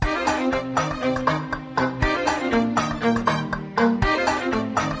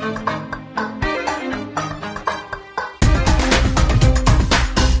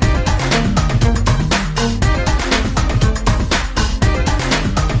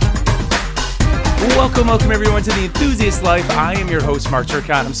Welcome everyone to The Enthusiast Life. I am your host, Mark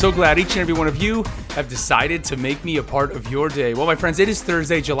Turcott. I'm so glad each and every one of you have decided to make me a part of your day. Well, my friends, it is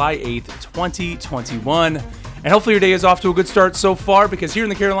Thursday, July 8th, 2021, and hopefully your day is off to a good start so far, because here in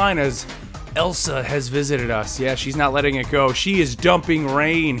the Carolinas, Elsa has visited us. Yeah, she's not letting it go. She is dumping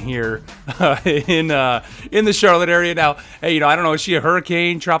rain here in the Charlotte area. Now, hey, I don't know, is she a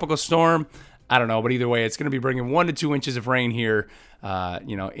hurricane, tropical storm? I don't know, but either way, it's going to be bringing 1 to 2 inches of rain here,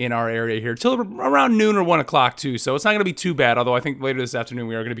 in our area here till around noon or 1 o'clock too. So it's not going to be too bad. Although I think later this afternoon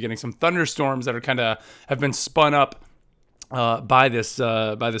we are going to be getting some thunderstorms that are have been spun up by this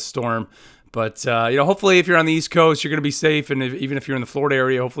storm. But hopefully if you're on the East Coast, you're going to be safe, and even if you're in the Florida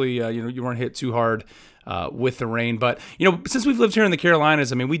area, hopefully you weren't hit too hard with the rain. But since we've lived here in the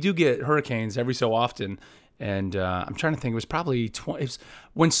Carolinas, I mean, we do get hurricanes every so often. And I'm trying to think, it was probably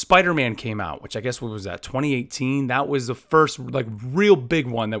when Spider-Man came out, which I guess, what was that, 2018? That was the first real big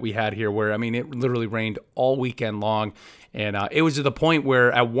one that we had here, where, I mean, it literally rained all weekend long. And it was to the point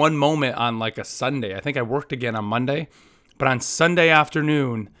where at one moment on a Sunday, I think I worked again on Monday, but on Sunday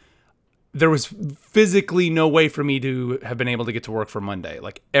afternoon, there was physically no way for me to have been able to get to work for Monday.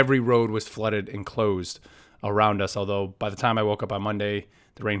 Every road was flooded and closed around us. Although by the time I woke up on Monday,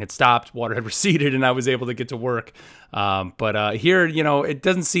 the rain had stopped, water had receded, and I was able to get to work. But here, it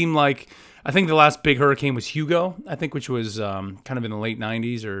doesn't seem like, I think the last big hurricane was Hugo, I think, which was kind of in the late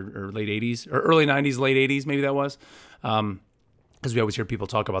 90s or late 80s, or early 90s, late 80s, maybe that was. Because we always hear people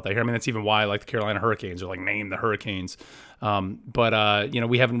talk about that here. I mean, that's even why, the Carolina Hurricanes are name the Hurricanes. But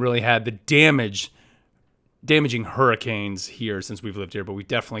we haven't really had the damaging hurricanes here since we've lived here, but we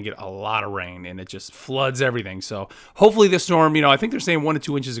definitely get a lot of rain, and it just floods everything. So hopefully this storm, I think they're saying 1 to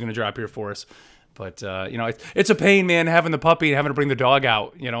 2 inches is going to drop here for us. But, it's a pain, man, having the puppy and having to bring the dog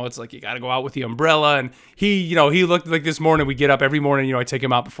out. It's you got to go out with the umbrella. And he looked like this morning, we get up every morning, I take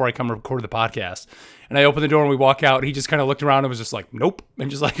him out before I come record the podcast. And I open the door and we walk out. And he just kind of looked around and was just nope. And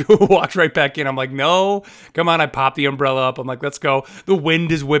just walked right back in. I'm like, no, come on. I pop the umbrella up. I'm like, let's go. The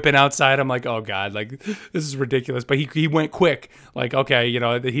wind is whipping outside. I'm like, oh God, this is ridiculous. But he went quick. Okay,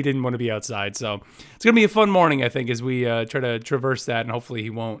 he didn't want to be outside. So it's going to be a fun morning, I think, as we try to traverse that. And hopefully he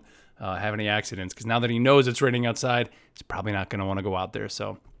won't have any accidents, because now that he knows it's raining outside, he's probably not going to want to go out there.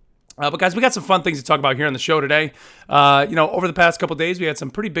 So, but guys, we got some fun things to talk about here on the show today. Over the past couple days, we had some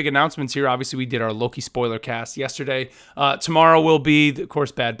pretty big announcements here. Obviously, we did our Loki spoiler cast yesterday. Tomorrow will be, of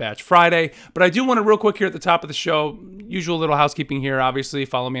course, Bad Batch Friday. But I do want to real quick here at the top of the show, usual little housekeeping here. Obviously,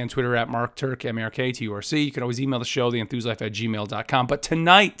 follow me on Twitter at MarkTurk, MarkTurc. You can always email the show, theenthusiastlife@gmail.com. But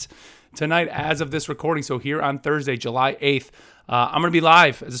tonight, as of this recording, so here on Thursday, July 8th, I'm going to be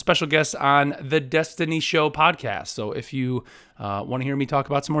live as a special guest on the Destiny Show podcast. So if you want to hear me talk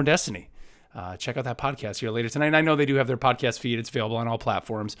about some more Destiny, check out that podcast here later tonight. And I know they do have their podcast feed. It's available on all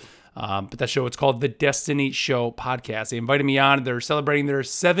platforms. But that show, it's called the Destiny Show podcast. They invited me on. They're celebrating their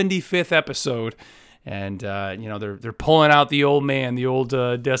 75th episode. And, they're pulling out the old man, the old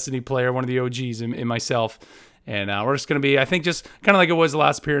Destiny player, one of the OGs, in myself. And we're just going to be, I think, just kind of like it was the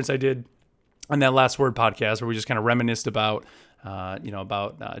last appearance I did on that Last Word podcast, where we just kind of reminisced about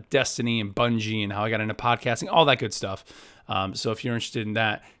Destiny and Bungie and how I got into podcasting, all that good stuff. So if you're interested in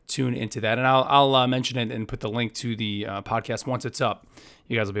that, tune into that. And I'll mention it and put the link to the podcast once it's up.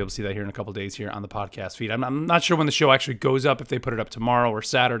 You guys will be able to see that here in a couple days here on the podcast feed. I'm not sure when the show actually goes up, if they put it up tomorrow or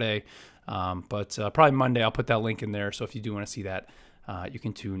Saturday, but probably Monday. I'll put that link in there. So if you do want to see that, you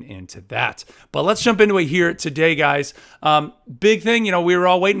can tune into that. But let's jump into it here today, guys. Big thing, we were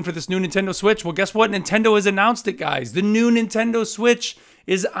all waiting for this new Nintendo Switch. Well, guess what? Nintendo has announced it, guys. The new Nintendo Switch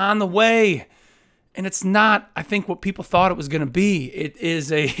is on the way. And it's not, I think, what people thought it was going to be. It is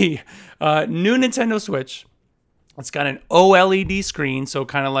a new Nintendo Switch. It's got an OLED screen, so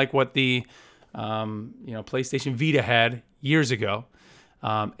kind of like what the PlayStation Vita had years ago.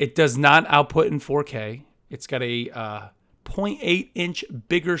 It does not output in 4K. It's got a 0.8-inch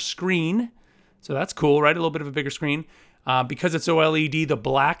bigger screen. So that's cool, right? A little bit of a bigger screen. Because it's OLED, the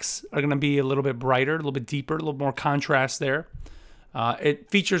blacks are going to be a little bit brighter, a little bit deeper, a little more contrast there. It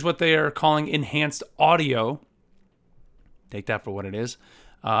features what they are calling enhanced audio. Take that for what it is.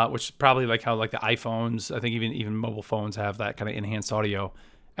 Which is probably like how the iPhones, I think even mobile phones have that kind of enhanced audio.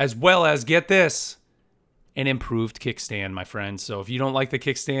 As well as, get this, an improved kickstand, my friends. So if you don't like the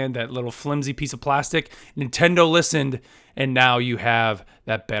kickstand, that little flimsy piece of plastic, Nintendo listened, and now you have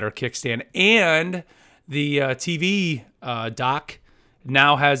that better kickstand. And the TV dock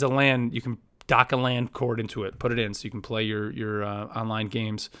now has a LAN. You can dock a LAN cord into it, put it in, so you can play your online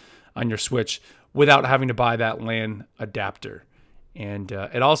games on your Switch without having to buy that LAN adapter. And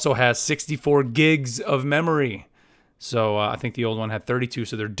it also has 64 gigs of memory. So I think the old one had 32,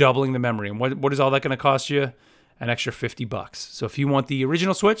 so they're doubling the memory. And what is all that going to cost you? An extra $50. So if you want the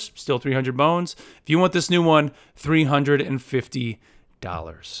original Switch, still 300 bones. If you want this new one, $350.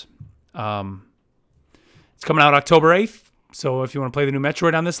 It's coming out October 8th. So if you want to play the new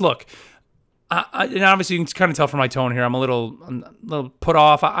Metroid on this, look, and obviously you can kind of tell from my tone here, I'm a little put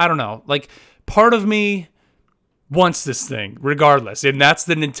off. I don't know. Like, part of me wants this thing regardless, and that's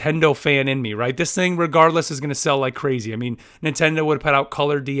the Nintendo fan in me, right? This thing regardless is going to sell like crazy. I mean, Nintendo would have put out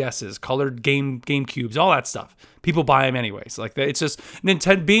colored DSs, colored GameCubes, all that stuff. People buy them anyways. Like, it's just being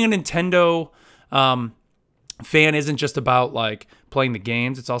a Nintendo fan isn't just about like playing the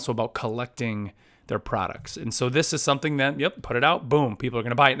games. It's also about collecting their products. And so this is something that, put it out, boom, people are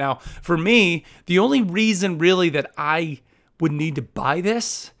going to buy it. Now, for me, the only reason really that I would need to buy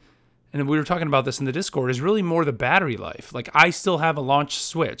this, and we were talking about this in the Discord, is really more the battery life. Like, I still have a launch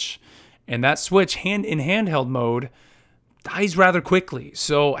Switch, and that Switch in handheld mode dies rather quickly.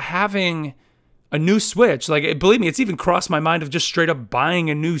 So having a new Switch, like, believe me, it's even crossed my mind of just straight up buying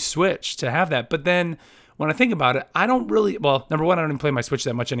a new Switch to have that. But then when I think about it, I don't really, well, number one, I don't even play my Switch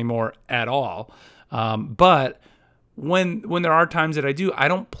that much anymore at all. But when there are times that I do, I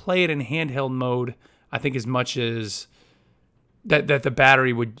don't play it in handheld mode, I think, as much as that the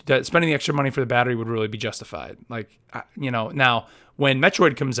battery that spending the extra money for the battery would really be justified. Like, now when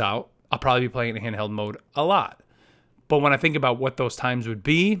Metroid comes out, I'll probably be playing it in handheld mode a lot. But when I think about what those times would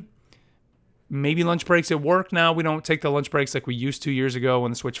be, maybe lunch breaks at work now. We don't take the lunch breaks like we used to years ago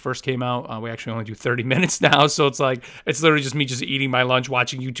when the Switch first came out. We actually only do 30 minutes now. So it's like, it's literally just me just eating my lunch,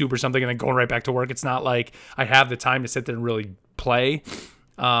 watching YouTube or something, and then going right back to work. It's not like I have the time to sit there and really play.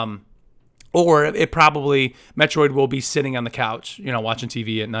 Or it probably, Metroid will be sitting on the couch, watching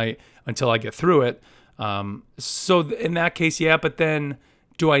TV at night until I get through it. So in that case, yeah, but then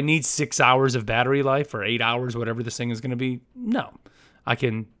do I need 6 hours of battery life or 8 hours, whatever this thing is going to be? No. I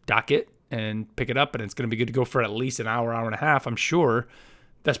can dock it and pick it up, and it's going to be good to go for at least an hour, hour and a half, I'm sure.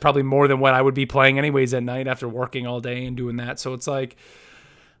 That's probably more than what I would be playing anyways at night after working all day and doing that. So it's like,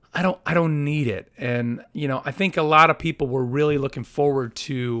 I don't need it. And, I think a lot of people were really looking forward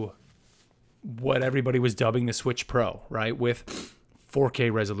to what everybody was dubbing the Switch Pro, right? With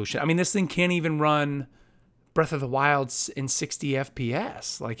 4K resolution. I mean, this thing can't even run Breath of the Wild in 60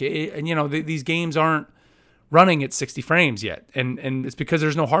 FPS. Like, these games aren't running at 60 frames yet. And it's because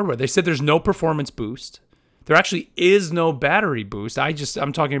there's no hardware. They said there's no performance boost. There actually is no battery boost.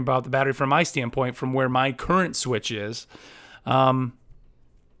 I'm talking about the battery from my standpoint, from where my current Switch is. I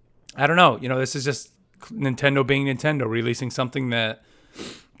don't know. This is just Nintendo being Nintendo, releasing something that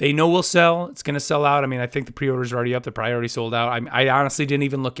they know will sell. It's going to sell out. I mean, I think the pre-orders are already up. They're probably already sold out. I honestly didn't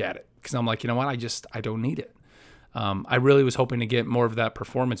even look at it because I'm like, you know what? I don't need it. I really was hoping to get more of that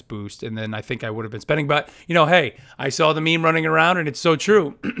performance boost, and then I think I would have been spending. But, hey, I saw the meme running around, and it's so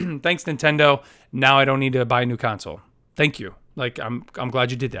true. Thanks, Nintendo. Now I don't need to buy a new console. Thank you. Like, I'm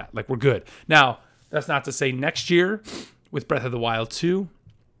glad you did that. Like, we're good. Now, that's not to say next year with Breath of the Wild 2,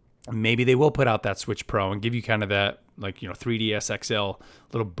 maybe they will put out that Switch Pro and give you kind of that, like, 3DS XL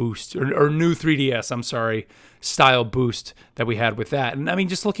little boost, or new 3DS, I'm sorry, style boost that we had with that. And I mean,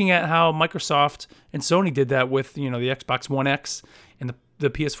 just looking at how Microsoft and Sony did that with, the Xbox One X and the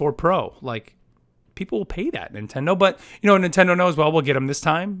PS4 Pro, like, people will pay that, Nintendo. But, Nintendo knows, well, we'll get them this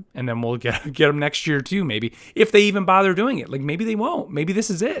time, and then we'll get them next year too, maybe, if they even bother doing it. Like, maybe they won't. Maybe this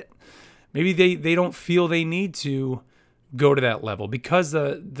is it. Maybe they don't feel they need to go to that level because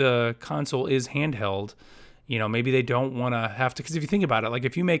the console is handheld. Maybe they don't want to have to, because if you think about it, like,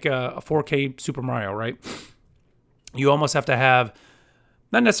 if you make a 4K Super Mario, right, you almost have to have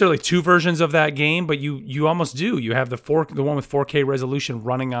not necessarily two versions of that game, but you almost do. You have the one with 4K resolution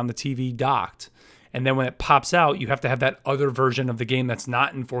running on the TV docked, and then when it pops out, you have to have that other version of the game that's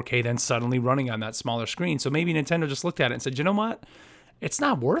not in 4K then suddenly running on that smaller screen. So maybe Nintendo just looked at it and said, you know what? It's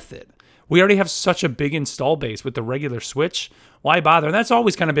not worth it. We already have such a big install base with the regular Switch. Why bother? And that's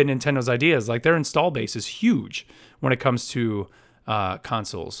always kind of been Nintendo's ideas. Like, their install base is huge when it comes to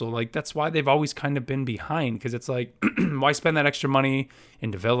consoles. So, like, that's why they've always kind of been behind, because it's like, why spend that extra money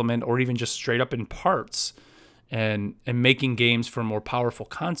in development or even just straight up in parts and making games for more powerful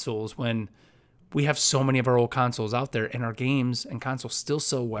consoles when we have so many of our old consoles out there, and our games and consoles still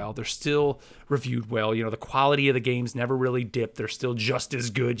sell well. They're still reviewed well. The quality of the games never really dipped. They're still just as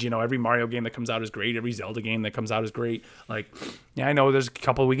good. Every Mario game that comes out is great. Every Zelda game that comes out is great. Like, yeah, I know there's a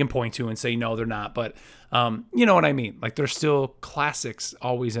couple we can point to and say, no, they're not. But you know what I mean? Like, they're still classics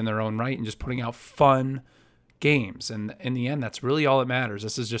always in their own right, and just putting out fun games. And in the end, that's really all that matters.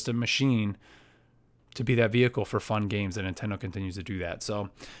 This is just a machine to be that vehicle for fun games, and Nintendo continues to do that. So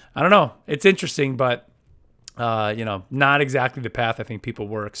I don't know. It's interesting, but not exactly the path I think people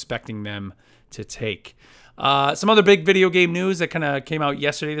were expecting them to take. Some other big video game news that kind of came out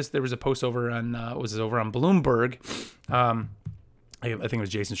yesterday. There was a post over on over on Bloomberg. I think it was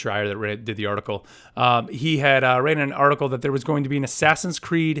Jason Schreier that did the article. He had read an article that there was going to be an Assassin's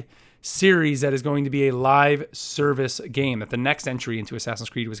Creed series that is going to be a live service game, that the next entry into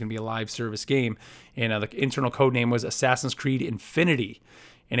Assassin's Creed was going to be a live service game. And the internal code name was Assassin's Creed Infinity.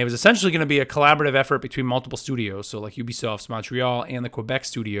 And it was essentially going to be a collaborative effort between multiple studios, so like Ubisoft's Montreal and the Quebec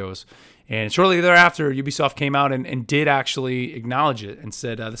studios. And shortly thereafter, Ubisoft came out and did actually acknowledge it and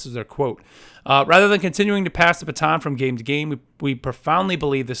said, this is their quote, rather than continuing to pass the baton from game to game, we profoundly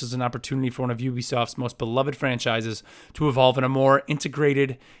believe this is an opportunity for one of Ubisoft's most beloved franchises to evolve in a more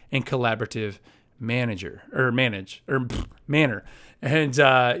integrated and collaborative manner. And,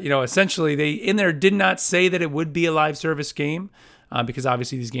 essentially they in there did not say that it would be a live service game. Because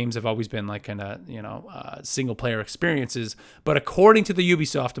obviously these games have always been like kind of, single player experiences. But according to the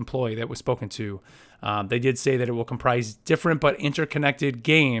Ubisoft employee that was spoken to, they did say that it will comprise different but interconnected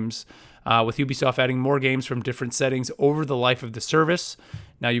games, with Ubisoft adding more games from different settings over the life of the service.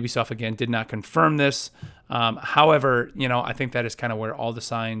 Now, Ubisoft, again, did not confirm this. However, I think that is kind of where all the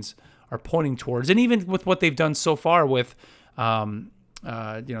signs are pointing towards. And even with what they've done so far with, the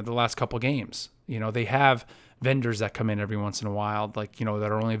last couple games, they have vendors that come in every once in a while, that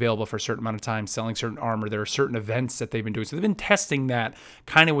are only available for a certain amount of time, selling certain armor. There are certain events that they've been doing. So they've been testing that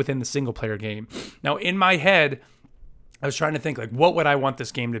kind of within the single player game. Now, in my head, I was trying to think, what would I want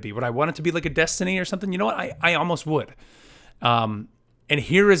this game to be? Would I want it to be like a Destiny or something? You know what? I almost would. And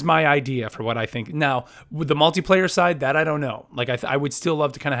here is my idea for what I think. Now, with the multiplayer side, that I don't know. I would still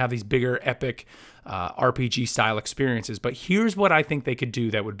love to kind of have these bigger, epic RPG style experiences. But here's what I think they could do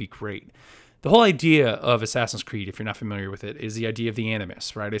that would be great. The whole idea of Assassin's Creed, if you're not familiar with it, is the idea of the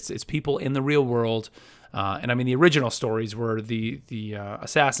Animus, right? It's people in the real world, and the original stories were the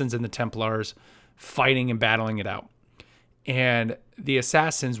assassins and the Templars fighting and battling it out, and the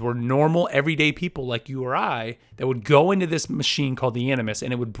assassins were normal, everyday people like you or I that would go into this machine called the Animus,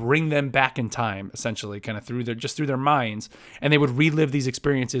 and it would bring them back in time, essentially, kind of through their minds, and they would relive these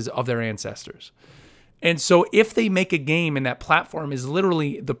experiences of their ancestors. And so if they make a game and that platform is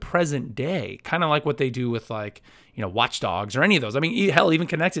literally the present day, kind of like what they do with Watch Dogs or any of those. Hell, even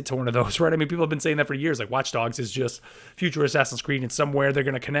connect it to one of those, right? People have been saying that for years. Watch Dogs is just future Assassin's Creed and somewhere they're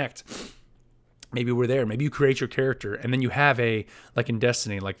going to connect. Maybe we're there. Maybe you create your character and then you have like in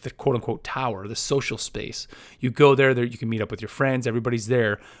Destiny, like the quote unquote tower, the social space. You go there, you can meet up with your friends. Everybody's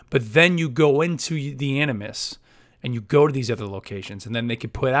there. But then you go into the Animus and you go to these other locations, and then they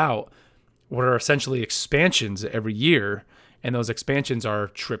could put out what are essentially expansions every year, and those expansions are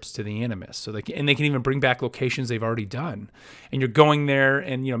trips to the Animus. So they can even bring back locations they've already done. And you're going there,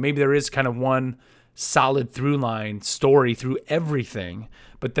 and maybe there is kind of one solid through line story through everything.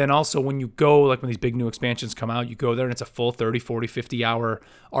 But then also when you go, like when these big new expansions come out, you go there and it's a full 30, 40, 50 hour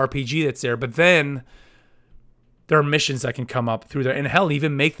RPG that's there. But then there are missions that can come up through there, and hell,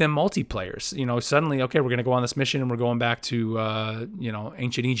 even make them multiplayers. Suddenly, okay, we're going to go on this mission and we're going back to,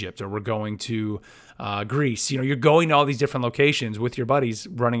 ancient Egypt, or we're going to Greece. You're going to all these different locations with your buddies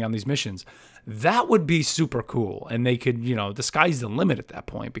running on these missions. That would be super cool. And they could, the sky's the limit at that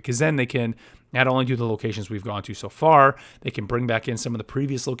point, because then they can not only do the locations we've gone to so far, they can bring back in some of the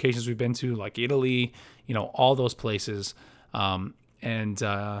previous locations we've been to, like Italy, all those places.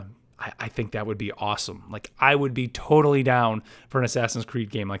 I think that would be awesome. I would be totally down for an Assassin's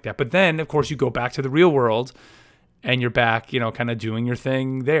Creed game like that. But then, of course, you go back to the real world and you're back, kind of doing your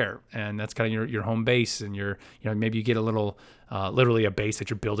thing there. And that's kind of your home base. And maybe you get a little, literally a base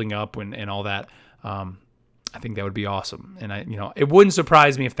that you're building up and all that. I think that would be awesome. And it wouldn't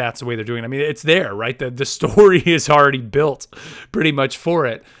surprise me if that's the way they're doing it. It's there, right? The story is already built pretty much for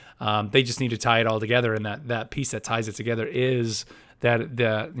it. They just need to tie it all together. And that piece that ties it together is that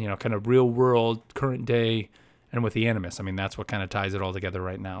kind of real world, current day, and with the Animus. That's what kind of ties it all together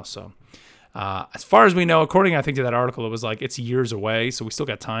right now. So as far as we know, according, I think, to that article, it was it's years away. So we still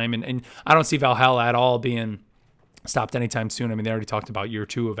got time. And I don't see Valhalla at all being stopped anytime soon. They already talked about year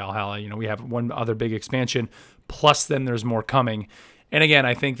 2 of Valhalla. We have one other big expansion, plus then there's more coming. And again,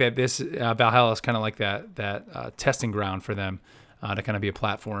 I think that this Valhalla is kind of like that testing ground for them. To kind of be a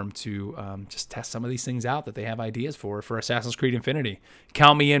platform to just test some of these things out that they have ideas for Assassin's Creed Infinity.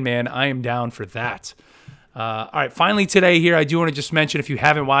 Count me in, man. I am down for that. All right, finally today here, I do want to just mention, if you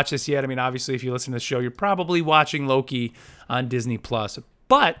haven't watched this yet, obviously if you listen to the show, you're probably watching Loki on Disney+.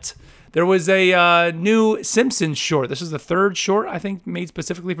 But there was a new Simpsons short. This is the third short, I think, made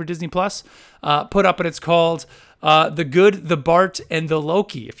specifically for Disney Plus, put up, and it's called The Good, the Bart, and the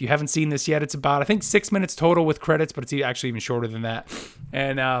Loki. If you haven't seen this yet, it's about, I think, 6 minutes total with credits, but it's actually even shorter than that.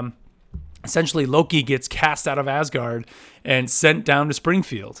 And essentially, Loki gets cast out of Asgard and sent down to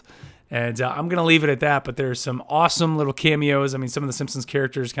Springfield. And I'm going to leave it at that, but there's some awesome little cameos. I mean, some of the Simpsons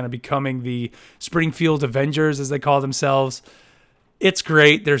characters kind of becoming the Springfield Avengers, as they call themselves. It's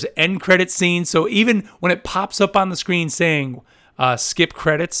great. There's an end credit scene. So even when it pops up on the screen saying skip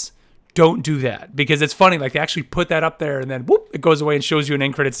credits, don't do that, because it's funny. Like, they actually put that up there, and then whoop, it goes away and shows you an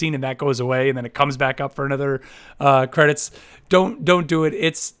end credit scene, and that goes away, and then it comes back up for another credits. Don't do it.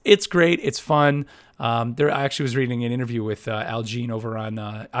 It's great. It's fun. I actually was reading an interview with Al Jean over on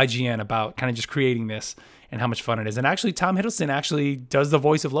IGN about kind of just creating this and how much fun it is. And actually, Tom Hiddleston actually does the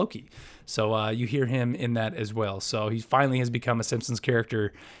voice of Loki. So you hear him in that as well. So he finally has become a Simpsons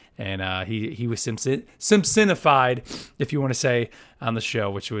character, and he was Simpsonified, if you want to say, on the show,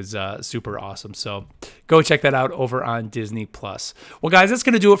 which was super awesome. So go check that out over on Disney Plus. Well, guys, that's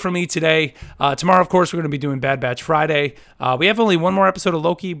going to do it for me today. Tomorrow, of course, we're going to be doing Bad Batch Friday. We have only one more episode of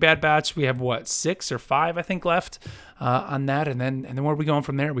Loki, Bad Batch. We have, 6 or 5, I think, left on that. And then where are we going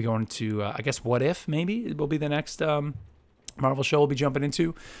from there? We're going to, I guess, What If, maybe? It will be the next Marvel show we'll be jumping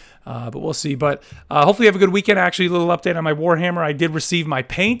into. But we'll see. But hopefully you have a good weekend. Actually, a little update on my Warhammer. I did receive my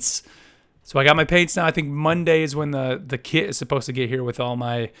paints. So I got my paints now. I think Monday is when the kit is supposed to get here with all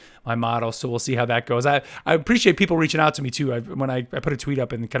my models. So we'll see how that goes. I appreciate people reaching out to me too. When I put a tweet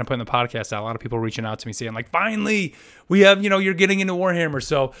up and kind of put in the podcast out, a lot of people reaching out to me saying, like, finally, we have, you're getting into Warhammer.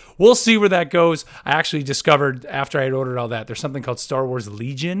 So we'll see where that goes. I actually discovered after I had ordered all that, there's something called Star Wars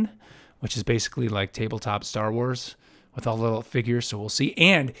Legion, which is basically like tabletop Star Wars with all the little figures. So we'll see.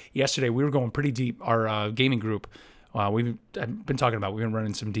 And yesterday we were going pretty deep. Our gaming group, we've been talking about, we've been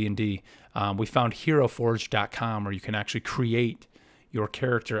running some D&D. We found HeroForge.com, where you can actually create your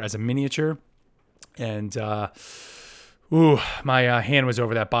character as a miniature. And my hand was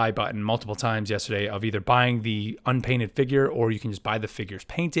over that buy button multiple times yesterday of either buying the unpainted figure, or you can just buy the figures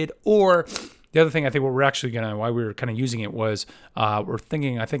painted. Or the other thing, I think what we're actually why we were kind of using it was we're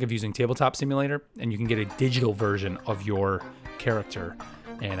thinking, I think, of using Tabletop Simulator, and you can get a digital version of your character.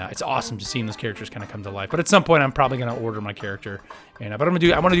 And it's awesome just seeing those characters kind of come to life. But at some point, I'm probably going to order my character. But I want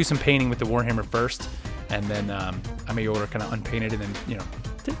to do some painting with the Warhammer first, and then I may order kind of unpainted, and then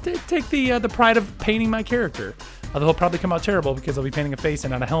take the pride of painting my character. Although he'll probably come out terrible because I'll be painting a face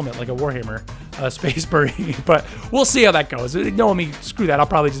and not a helmet like a Warhammer Space Marine. But we'll see how that goes. Knowing me, screw that. I'll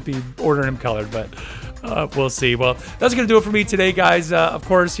probably just be ordering him colored, but we'll see. Well, that's going to do it for me today, guys. Of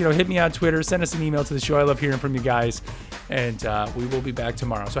course, hit me on Twitter. Send us an email to the show. I love hearing from you guys. And we will be back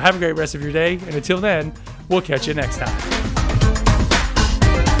tomorrow. So have a great rest of your day. And until then, we'll catch you next time.